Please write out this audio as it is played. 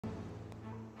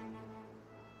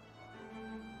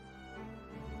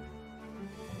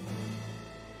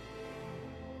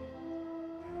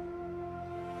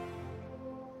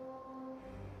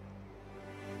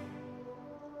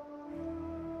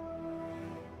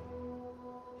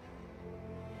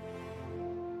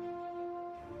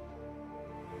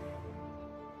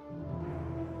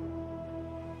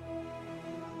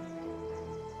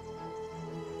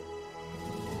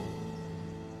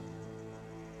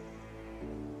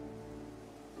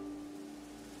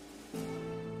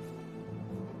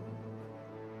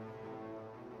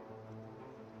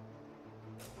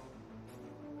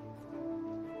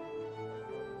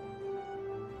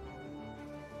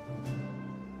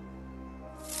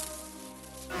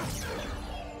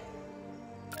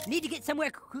Need to get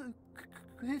somewhere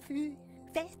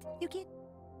fast, new kid?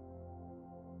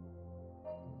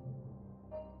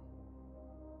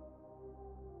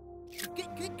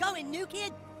 Good going, new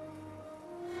kid.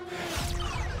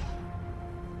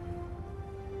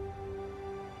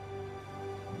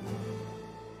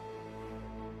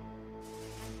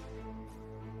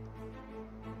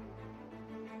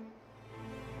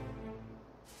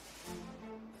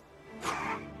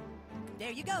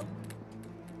 There you go.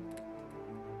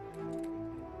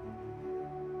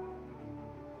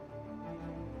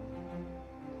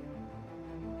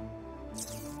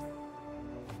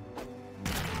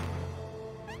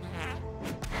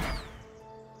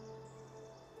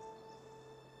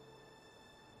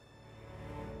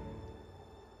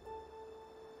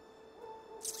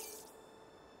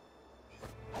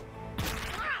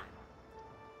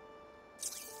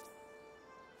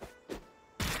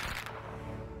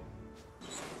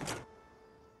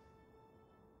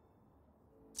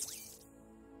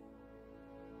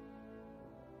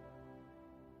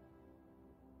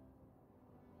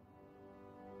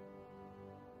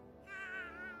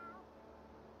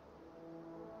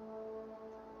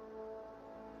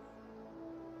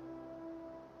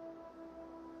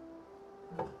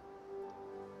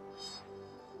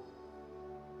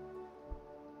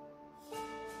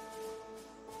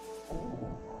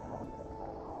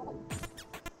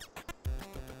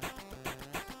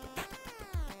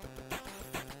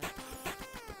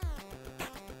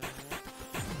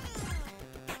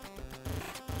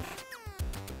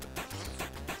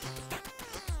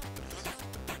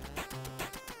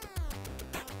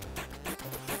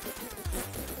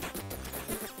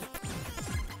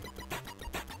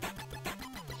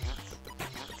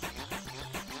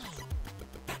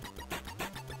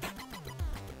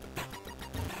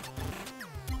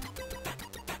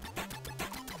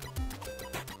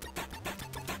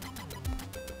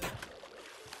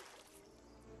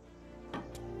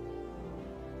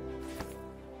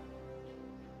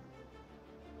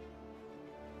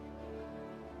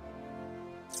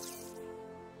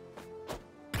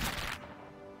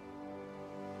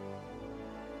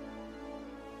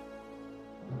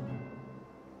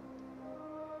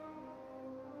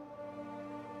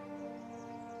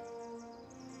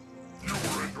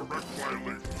 Direct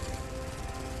violation.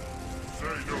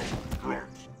 Say no,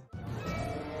 drugs.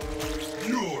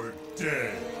 You're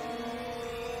dead.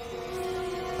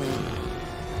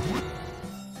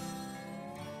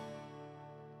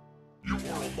 You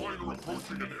are a miner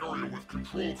approaching an area with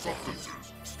controlled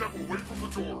substances. Step away from the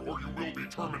door or you will be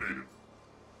terminated.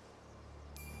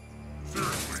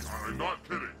 Seriously, I'm not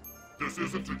kidding. This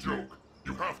isn't a joke.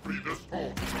 You have to be this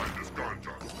tall to find this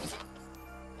ganja.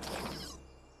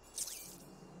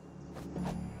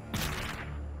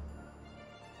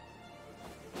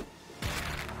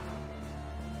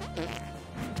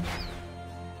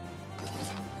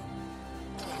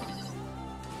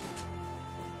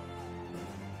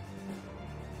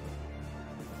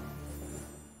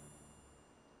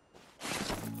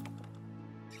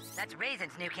 That's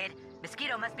Raisins, new kid.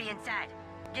 Mosquito must be inside.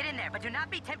 Get in there, but do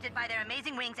not be tempted by their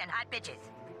amazing wings and hot bitches.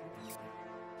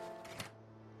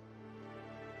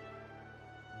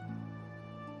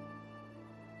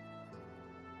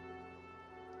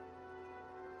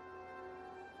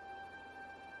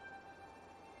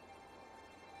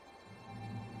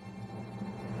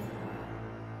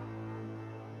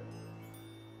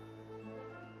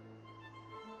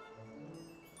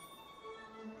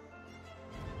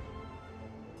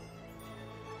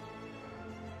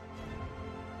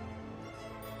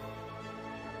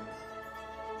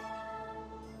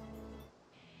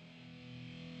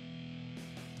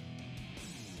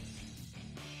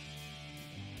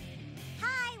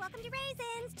 Welcome to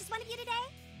Raisins. Just one of you today?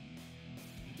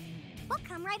 Well,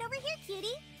 come right over here, cutie.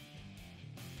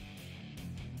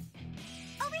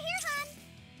 Over here, hon.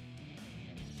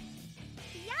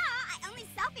 Yeah, I only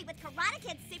selfie with Karate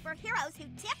Kid superheroes who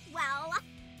tip well.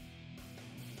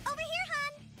 Over here,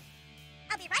 hon.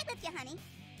 I'll be right with you, honey.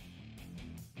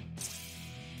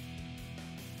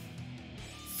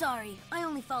 Sorry, I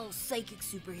only follow psychic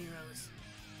superheroes.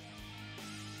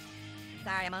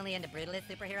 Sorry, I'm only into brutalist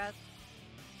superheroes.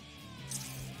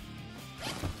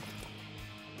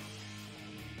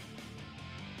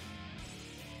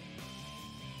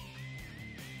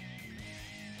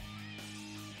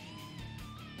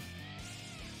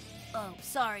 Oh,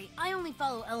 sorry, I only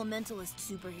follow elementalist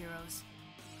superheroes.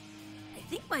 I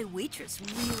think my waitress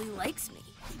really likes me.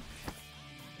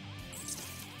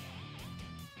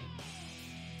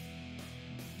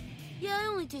 Yeah, I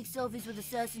only take selfies with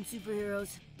assassin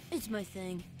superheroes. It's my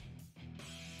thing.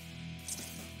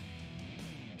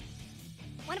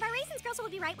 One of our Raisins Brains Girls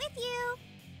will be right with you.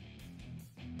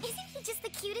 Isn't he just the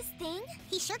cutest thing?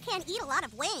 He sure can eat a lot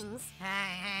of wings.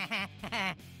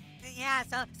 Yeah,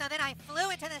 so then I flew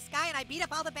into the sky and I beat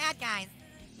up all the bad guys.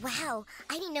 Wow,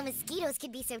 I didn't know mosquitoes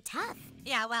could be so tough.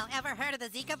 Yeah, well, ever heard of the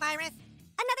Zika virus?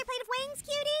 Another plate of wings,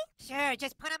 cutie? Sure,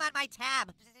 just put them on my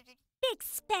tab. Big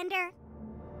spender.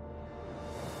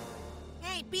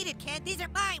 Hey, beat it, kid. These are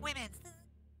my women's.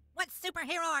 What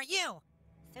superhero are you?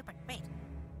 Wait.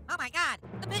 Oh my god,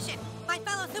 the mission! My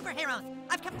fellow superheroes!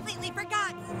 I've completely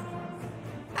forgotten!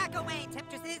 Back away,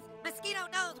 temptresses! Mosquito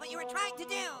knows what you were trying to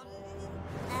do!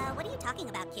 What are you talking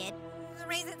about, kid? The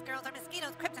Raisins girls are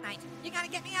Mosquito's kryptonite. You gotta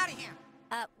get me out of here.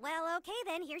 Well, okay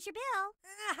then, here's your bill.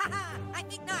 I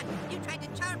think not. You tried to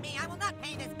charm me. I will not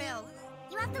pay this bill.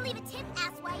 You have to leave a tip,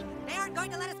 asswipe. They aren't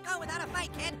going to let us go without a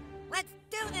fight, kid. Let's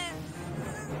do this!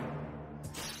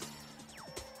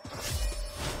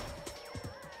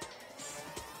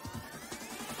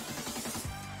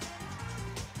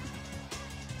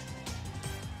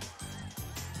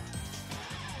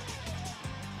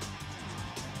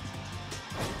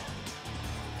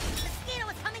 Mosquito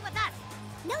is coming with us!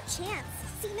 No chance.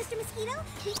 See, Mr. Mosquito?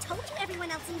 We told you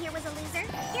everyone else in here was a loser.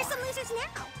 Here's some losers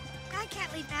now. I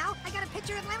can't leave now. I got a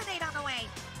pitcher of lemonade on the way.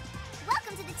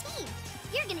 Welcome to the team.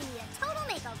 You're gonna need a total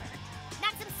makeover.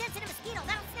 Knock some sense into Mosquito,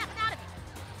 that'll snap him out of it!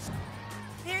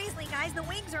 Seriously, guys, the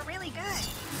wings are really good.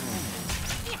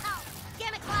 Yeehaw!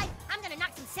 Damn it, Clyde! I'm gonna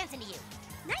knock some sense into you!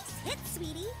 Nice hit,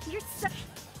 sweetie. You're so...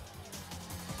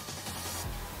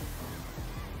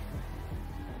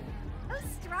 so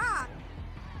strong.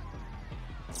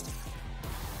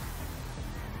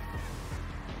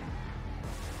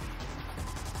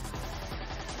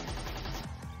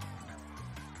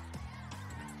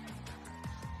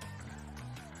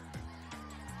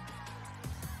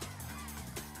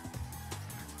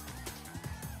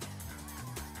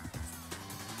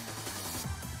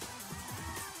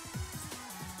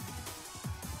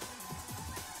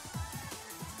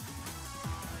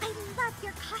 I love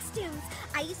your costumes.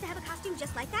 I used to have a costume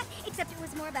just like that, except it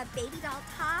was more of a baby doll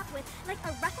top with like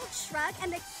a ruffled shrug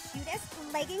and the cutest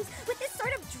leggings with this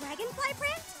sort of dragonfly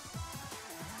print.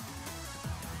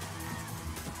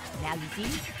 Now you see?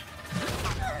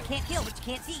 You can't kill what you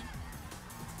can't see.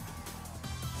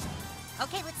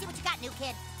 Okay, let's see what you got, new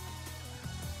kid.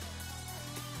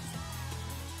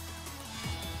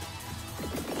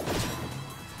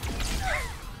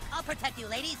 I'll protect you,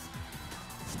 ladies.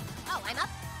 Oh, I'm up?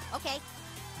 Okay.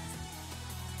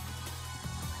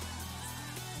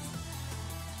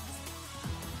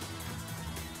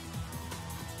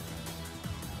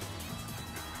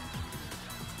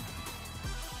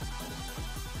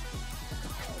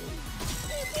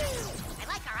 I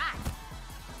like our odds.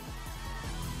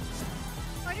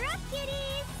 Order up,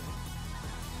 kitties.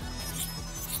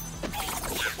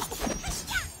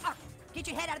 Oh, get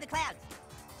your head out of the clouds.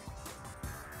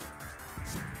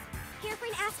 Here for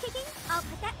an ass kicking? I'll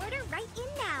put that order right in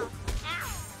now. Ow!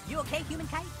 You okay, human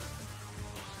kite?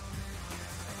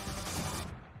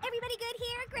 Everybody good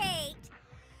here? Great.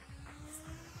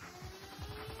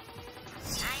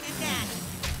 I'm dead.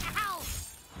 Ow!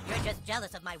 You're just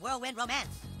jealous of my whirlwind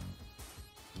romance.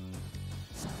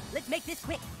 Let's make this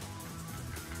quick.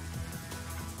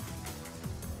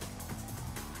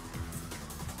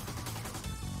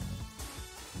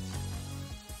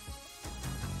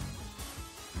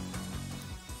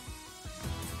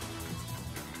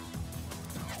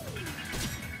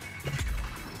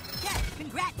 Yes,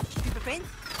 congrats, super friends.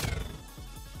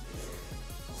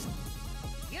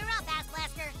 You're up, Ass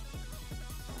Blaster.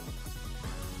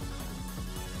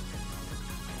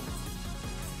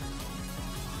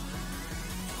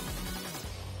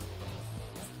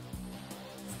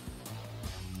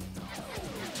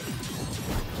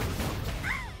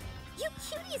 You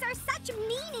cuties are such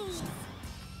meanies.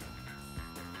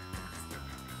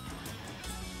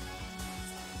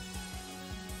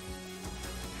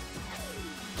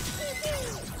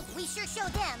 We sure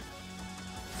showed them.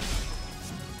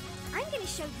 I'm gonna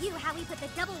show you how we put the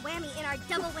double whammy in our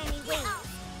double whammy wings.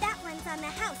 That one's on the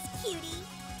house, cutie.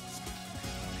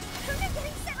 Who's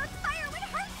getting set on fire would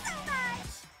hurt so much?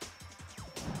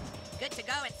 Good to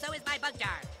go, and so is my bug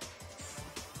jar.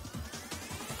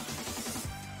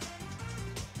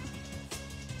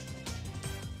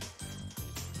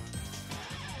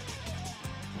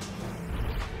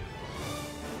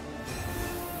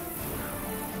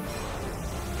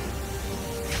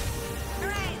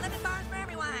 Hooray! Lemon bars for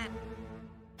everyone!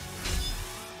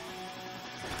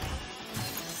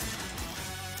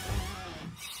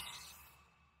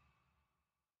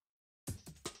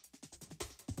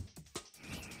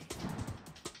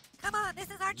 Come on, this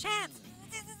is our chance!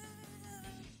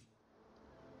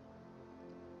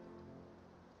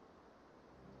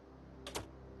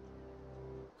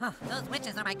 Huh, those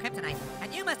witches are my kryptonite,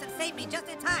 and you must have saved me just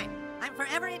in time. I'm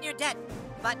forever in your debt.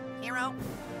 But, hero,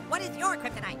 what is your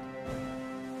kryptonite?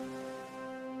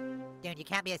 Dude, you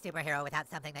can't be a superhero without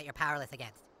something that you're powerless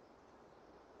against.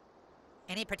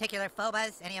 Any particular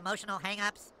phobas? Any emotional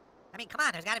hang-ups? I mean, come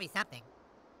on, there's gotta be something.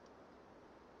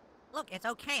 Look, it's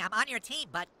okay, I'm on your team,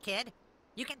 but, kid,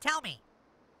 you can tell me.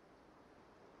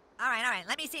 Alright,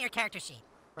 let me see your character sheet.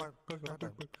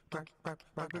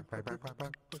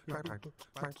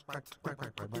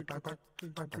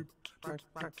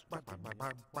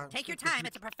 Take your time,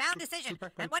 it's a profound decision,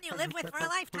 and one you live with for a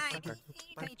lifetime.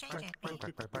 Can you change it?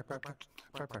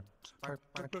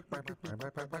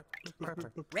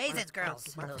 Raisins, girls,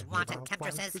 those wanton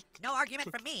temptresses. No argument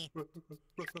from me.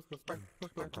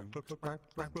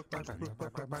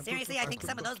 Seriously, I think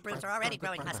some of those brutes are already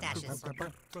growing mustaches.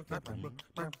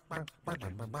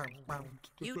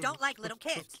 You don't like little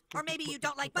kids. Or maybe you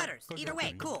don't like butters. Either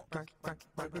way, cool.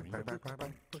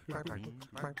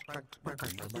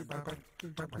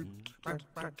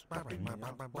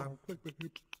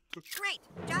 Great!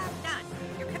 Job done.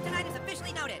 Your kryptonite is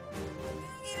officially noted.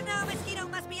 You know, Mosquito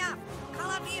must be off. Call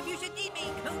on me if you should need me,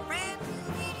 cool friend.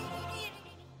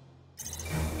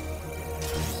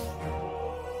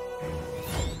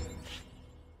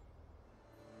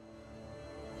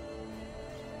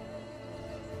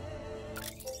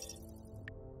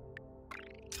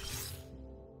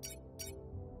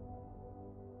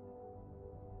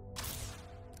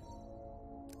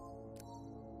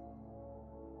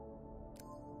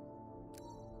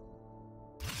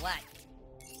 What?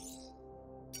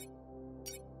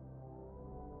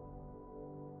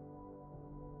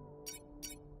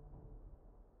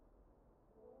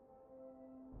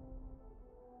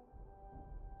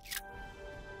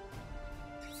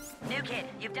 New kid,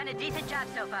 you've done a decent job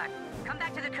so far. Come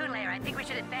back to the Coon lair. I think we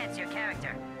should advance your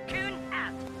character. Coon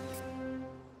out.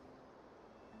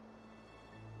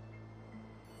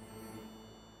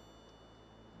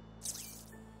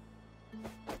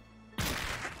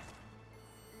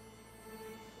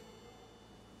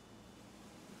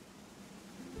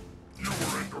 You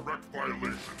are in direct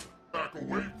violation. Back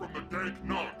away from the dank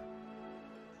knock.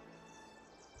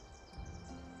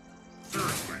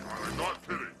 Seriously, I'm not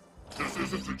kidding. This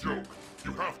isn't a joke.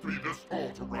 You have to be this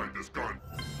tall to ride this gun.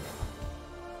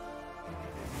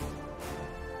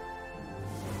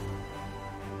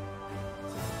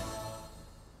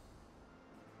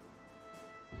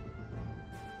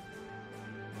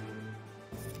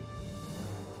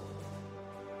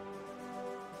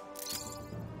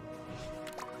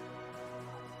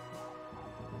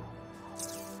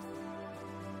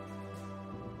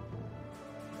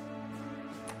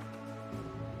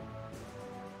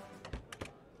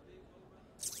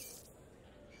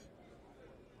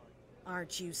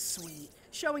 Aren't you sweet?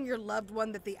 Showing your loved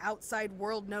one that the outside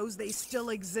world knows they still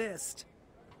exist.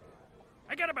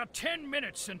 I got about 10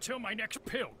 minutes until my next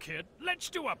pill, kid. Let's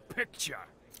do a picture.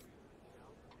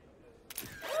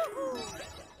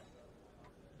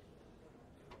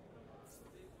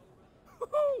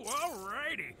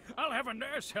 Alrighty. I'll have a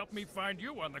nurse help me find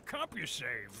you on the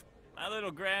CompuSave. My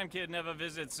little grandkid never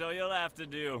visits, so you'll have to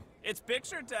do. It's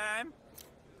picture time.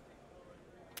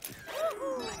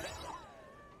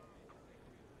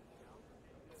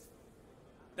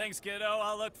 Thanks, kiddo.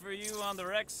 I'll look for you on the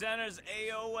Rec Center's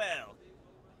AOL.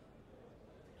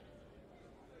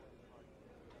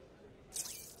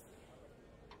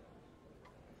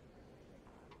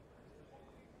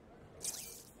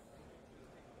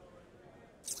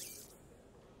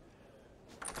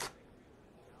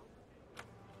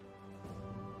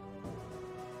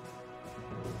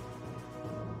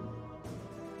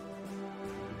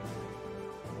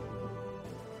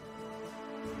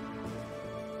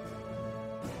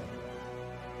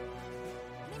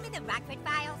 Remember the Rockford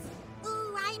Files?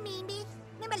 Ooh, I mean it.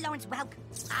 Remember Lawrence Welk?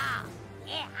 Oh,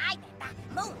 yeah, I remember.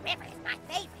 Moon River is my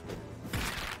favorite.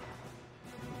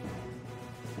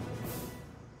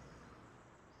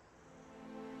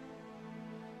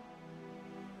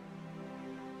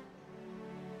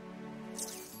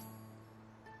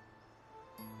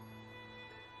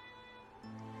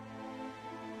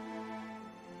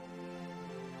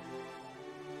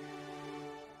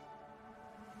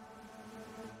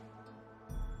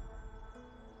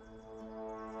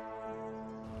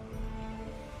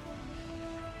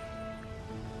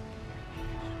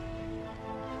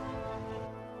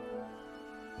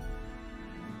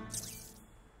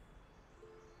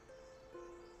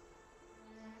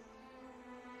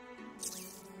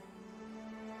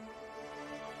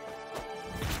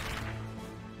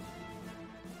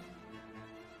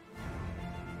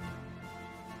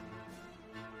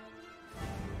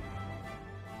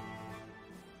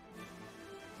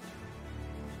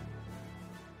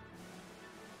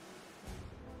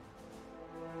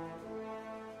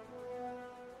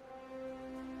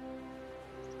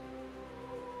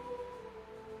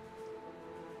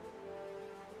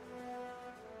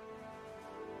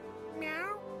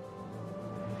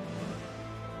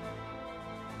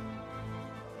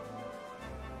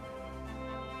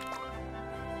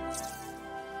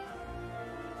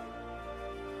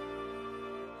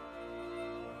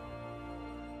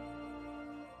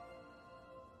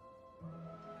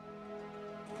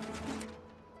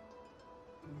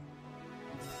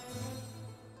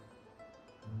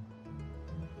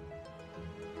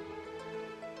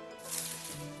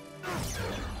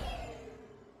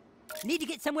 Need to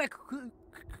get somewhere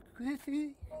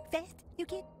fast, new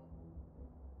kid?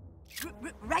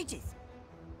 Righteous.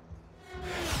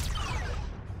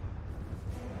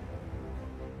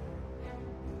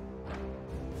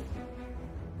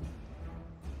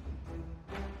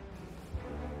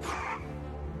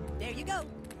 There you go.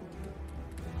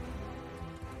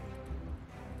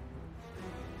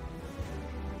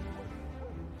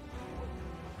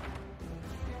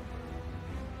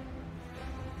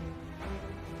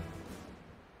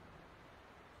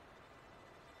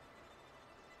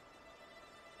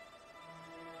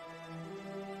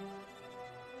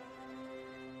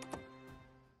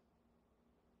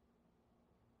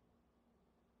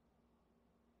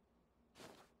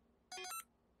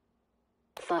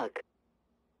 Fuck.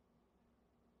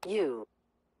 You.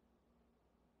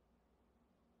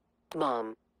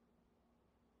 Mom.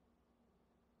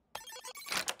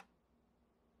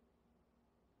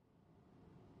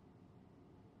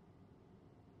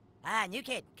 Ah, new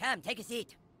kid, come, take a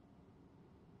seat.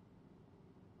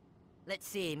 Let's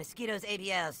see, mosquitoes,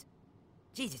 ABLs.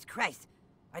 Jesus Christ,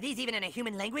 are these even in a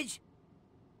human language?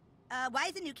 Why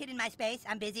is the new kid in my space?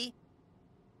 I'm busy.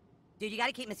 Dude, you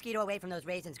gotta keep Mosquito away from those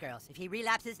raisins, girls. If he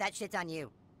relapses, that shit's on you.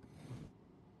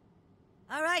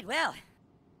 All right, well,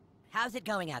 how's it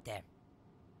going out there?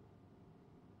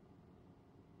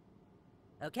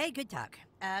 Okay, good talk.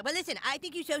 Well, listen, I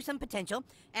think you show some potential,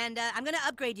 and I'm gonna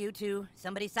upgrade you to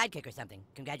somebody's sidekick or something.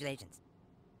 Congratulations.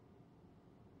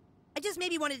 I just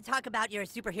maybe wanted to talk about your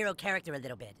superhero character a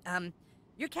little bit.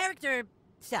 Your character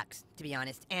sucks, to be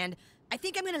honest, and I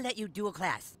think I'm gonna let you dual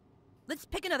class. Let's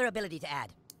pick another ability to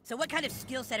add. So what kind of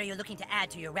skill set are you looking to add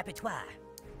to your repertoire?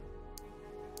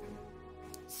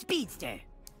 Speedster.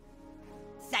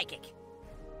 Psychic.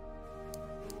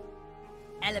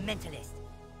 Elementalist.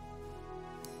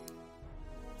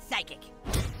 Psychic.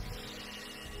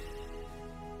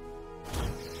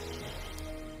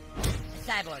 A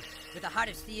cyborg with a heart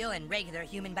of steel and regular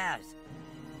human bows.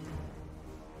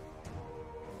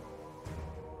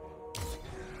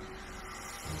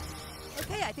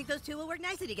 Okay, I think those two will work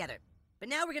nicely together. But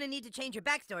now we're gonna need to change your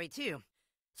backstory, too.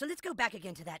 So let's go back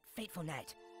again to that fateful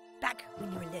night. Back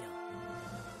when you were little.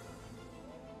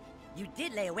 You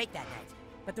did lay awake that night,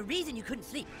 but the reason you couldn't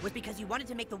sleep was because you wanted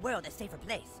to make the world a safer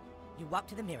place. You walked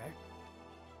to the mirror.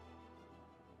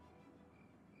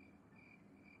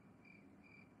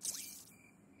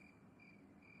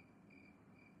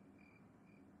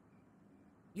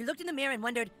 You looked in the mirror and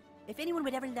wondered if anyone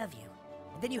would ever love you.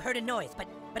 And then you heard a noise, but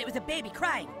it was a baby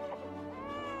crying.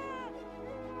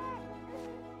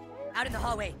 Out in the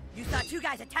hallway, you saw two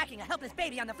guys attacking a helpless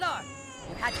baby on the floor.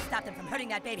 You had to stop them from hurting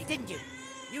that baby, didn't you?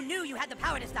 You knew you had the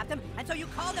power to stop them, and so you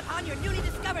called upon your newly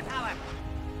discovered power.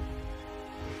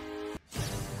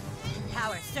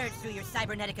 Power surged through your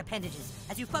cybernetic appendages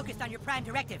as you focused on your prime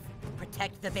directive.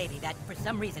 Protect the baby that, for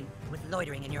some reason, was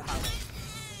loitering in your hallway.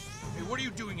 Hey, what are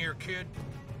you doing here, kid?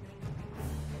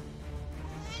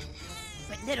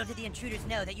 But little did the intruders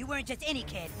know that you weren't just any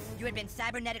kid. You had been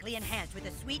cybernetically enhanced with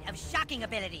a suite of shocking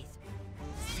abilities.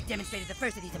 You demonstrated the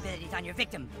first of these abilities on your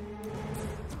victim.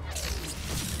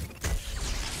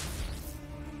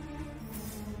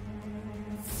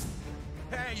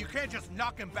 Hey, you can't just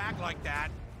knock him back like that.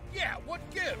 Yeah, what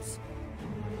gives?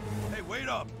 Hey, wait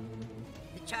up.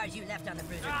 The charge you left on the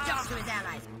bruiser jumped to his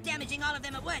allies, damaging all of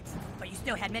them at once. But you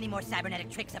still had many more cybernetic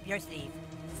tricks up your sleeve.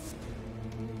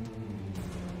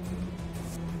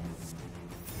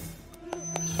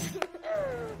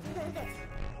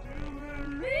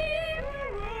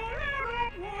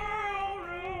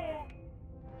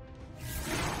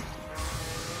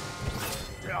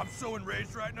 Yeah, I'm so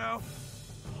enraged right now.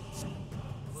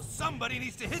 Well, somebody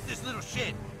needs to hit this little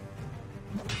shit.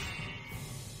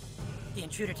 The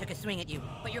intruder took a swing at you,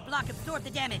 but your block absorbed the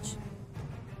damage.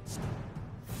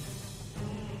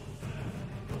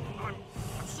 I'm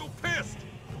so pissed.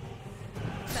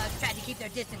 Thugs tried to keep their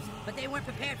distance, but they weren't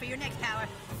prepared for your next power.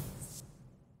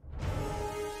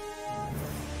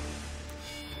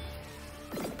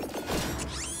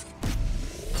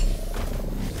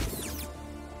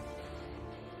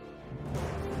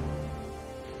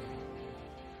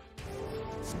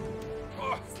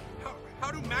 How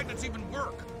do magnets even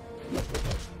work? The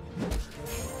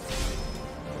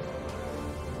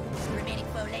remaining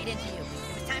foe laid into you.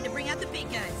 It was time to bring out the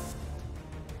big guns.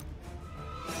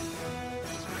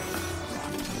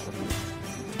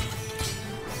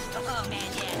 Oh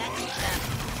man, yeah, that's your stuff.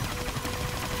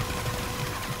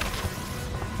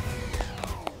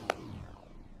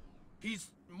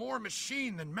 He's more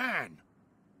machine than man.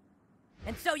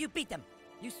 And so you beat them.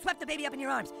 You swept the baby up in your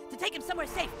arms to take him somewhere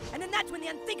safe, and then that's when the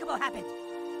unthinkable happened.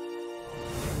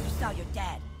 You saw your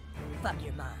dad fuck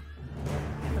your mom.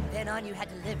 And from then on, you had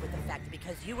to live with the fact that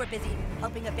because you were busy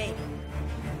helping a baby,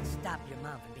 you stopped your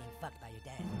mom from being fucked by your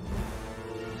dad.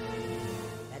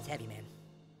 That's heavy, man.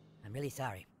 I'm really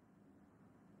sorry.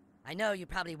 I know you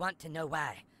probably want to know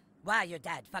why your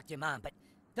dad fucked your mom, but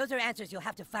those are answers you'll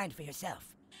have to find for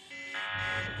yourself.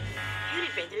 Coon and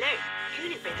Friends alert!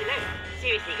 Coon and Friends alert!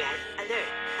 Seriously, guys, alert!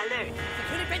 Alert! The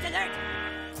Coon and Friends alert!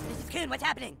 This is Coon, what's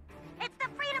happening? It's the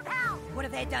Freedom Pals! What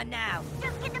have they done now?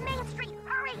 Just get to Main Street,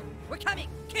 hurry! We're coming!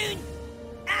 Coon!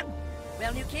 Ow!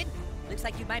 Well, new kid, looks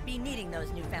like you might be needing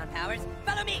those newfound powers.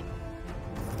 Follow me!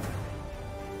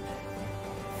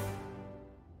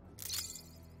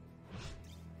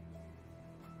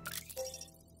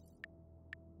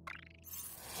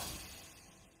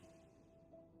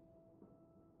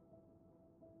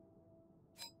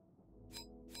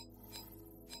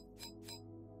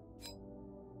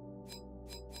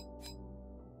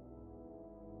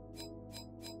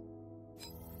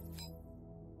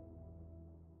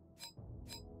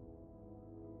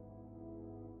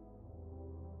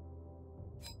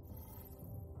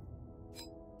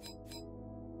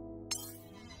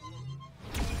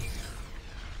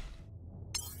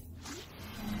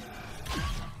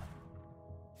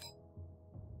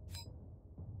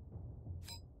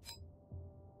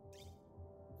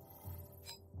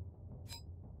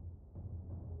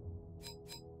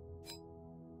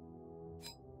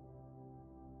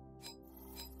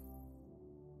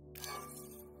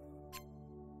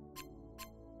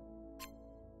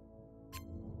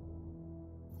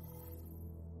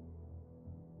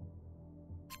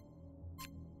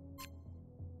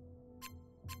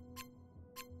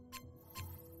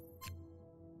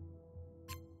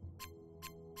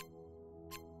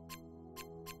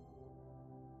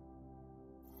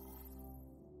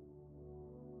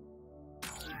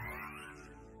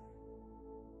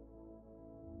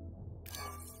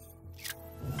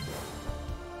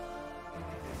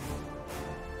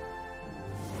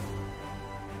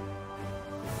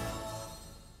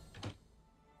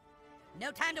 No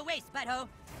time to waste, butthole.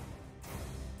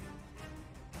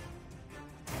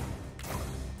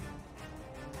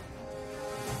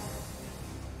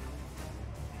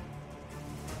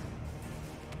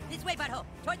 This way, butthole.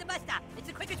 Toward the bus stop. It's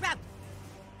the quickest route.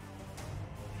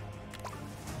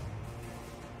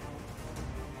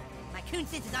 My Coon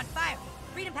sense is on fire.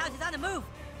 Freedom Pals is on the move.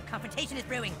 A confrontation is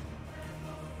brewing.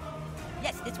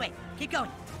 Yes, this way. Keep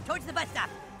going. Towards the bus stop.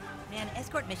 Man,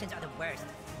 escort missions are the worst.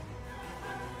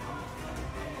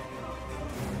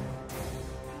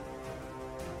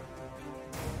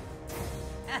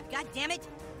 God damn it!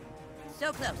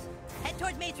 So close. Head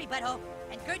towards Main Street, butthole,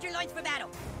 and gird your loins for battle.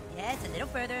 Yes, a little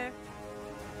further.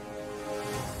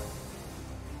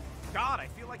 God, I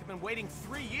feel like I've been waiting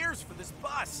 3 years for this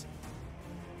bus.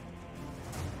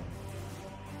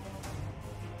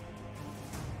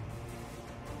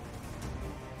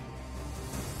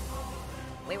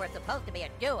 We were supposed to be a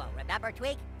duo, remember,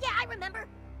 Tweak? Yeah, I remember.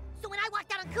 So when I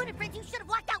walked out on Coon and Friends, you should have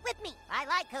walked out with me. I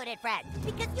like Coon and Friends.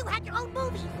 Because you had your own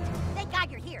movie. Thank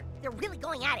God you're here. They're really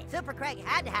going at it. Super Craig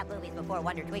had to have movies before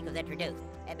Wonder Tweak was introduced.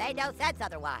 It made no sense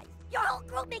otherwise. Your whole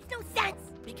group makes no sense.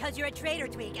 Because you're a traitor,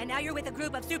 Tweak, and now you're with a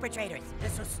group of super traitors.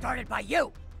 This was started by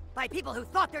you. By people who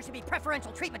thought there should be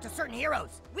preferential treatment to certain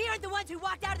heroes. We aren't the ones who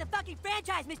walked out of the fucking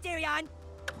franchise, Mysterion.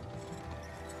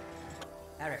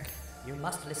 Eric, you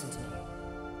must listen to me.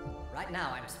 Right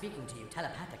now, I'm speaking to you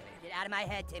telepathically. Get out of my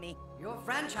head, Timmy. Your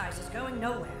franchise is going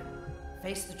nowhere.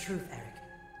 Face the truth, Eric.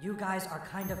 You guys are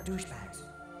kind of douchebags.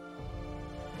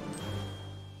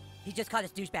 He just called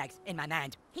us douchebags, in my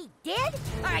mind. He did?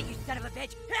 All right, you son of a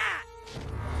bitch. Ah!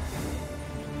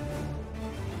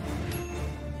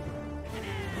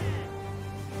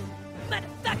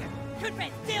 Motherfucker! Good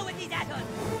friends, deal with these assholes!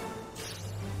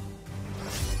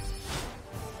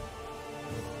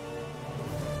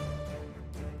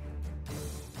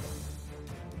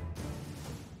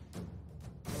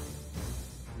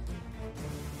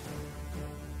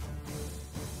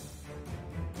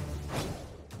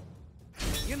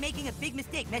 You're making a big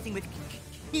mistake messing with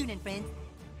Coon and Friends.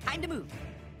 Time to move.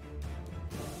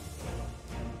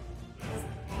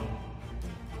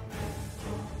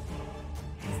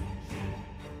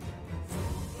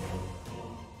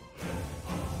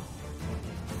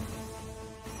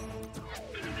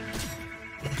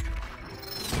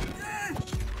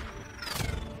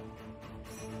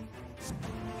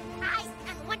 I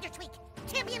am Wonder Tweak,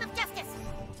 champion of justice.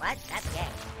 What? That's gay.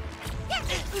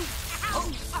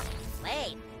 Ow!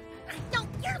 Lame. No,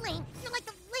 you're lame. You're like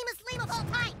the lamest lame of all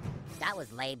time. That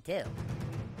was lame, too.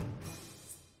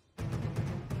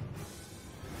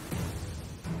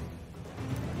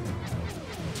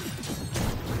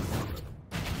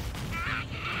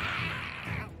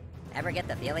 Ever get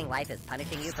the feeling life is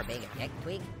punishing you for being a dick,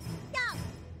 Tweak? Yo!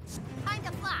 Time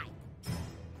to fly!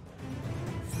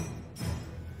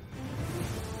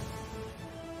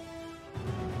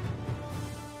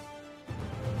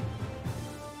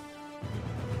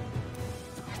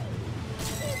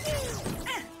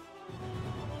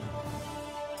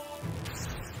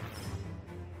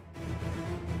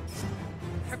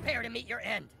 Prepare to meet your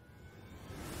end.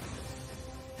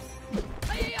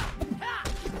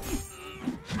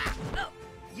 Oh,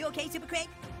 you okay, Super Craig?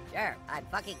 Sure, I'm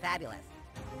fucking fabulous.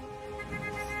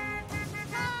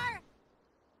 Car!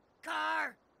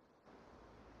 Car!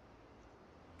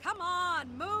 Come on,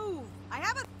 move! I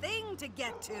have a thing to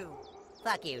get to.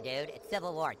 Fuck you, dude. It's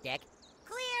Civil War, dick.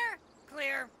 Clear!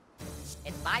 Clear.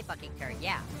 It's my fucking turn,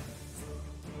 yeah.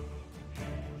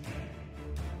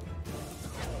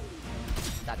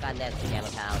 Suck on this, Yellow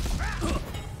Town.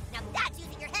 Now that's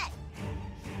using your head!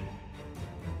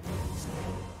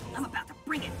 I'm about to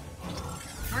bring it.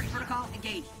 Target protocol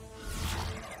engaged.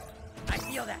 I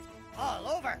feel that all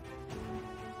over.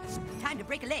 Time to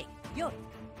break a leg. Yo.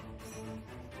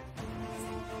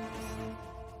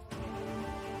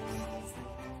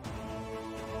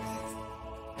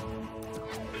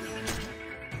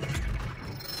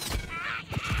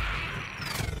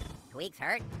 Tweak's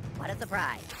hurt? What a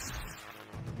surprise.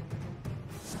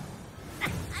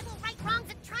 I will right wrongs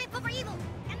and triumph over evil,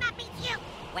 and that means you!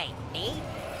 Wait, me?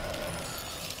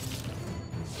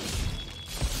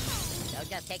 Don't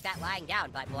just take that lying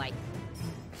down, butt boy.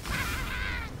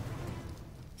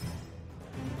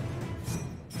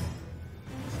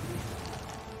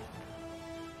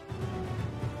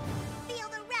 Feel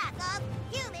the wrath of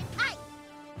Human Kite!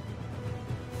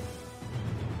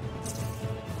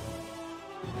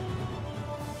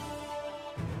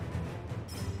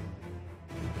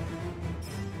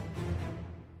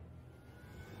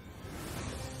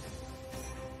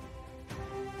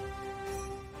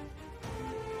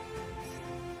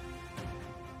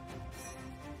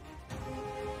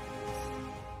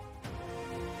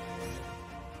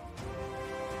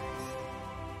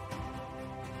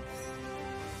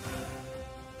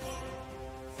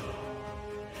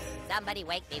 Somebody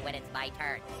wake me when it's my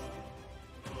turn.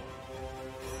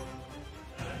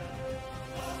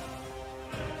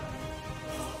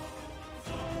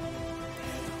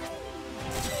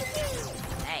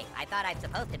 Hey, I thought I'm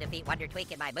supposed to defeat Wonder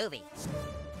Tweak in my movie.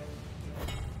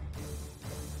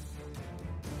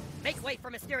 Make way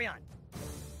for Mysterion.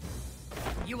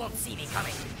 You won't see me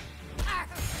coming.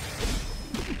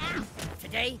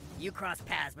 Today, you crossed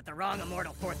paths with the wrong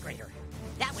immortal 4th grader.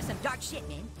 That was some dark shit,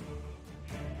 man.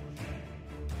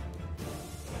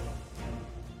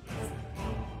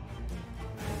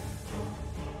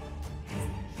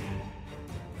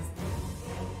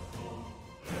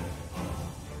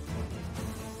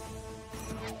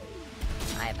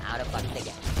 I am out of fucks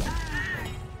again.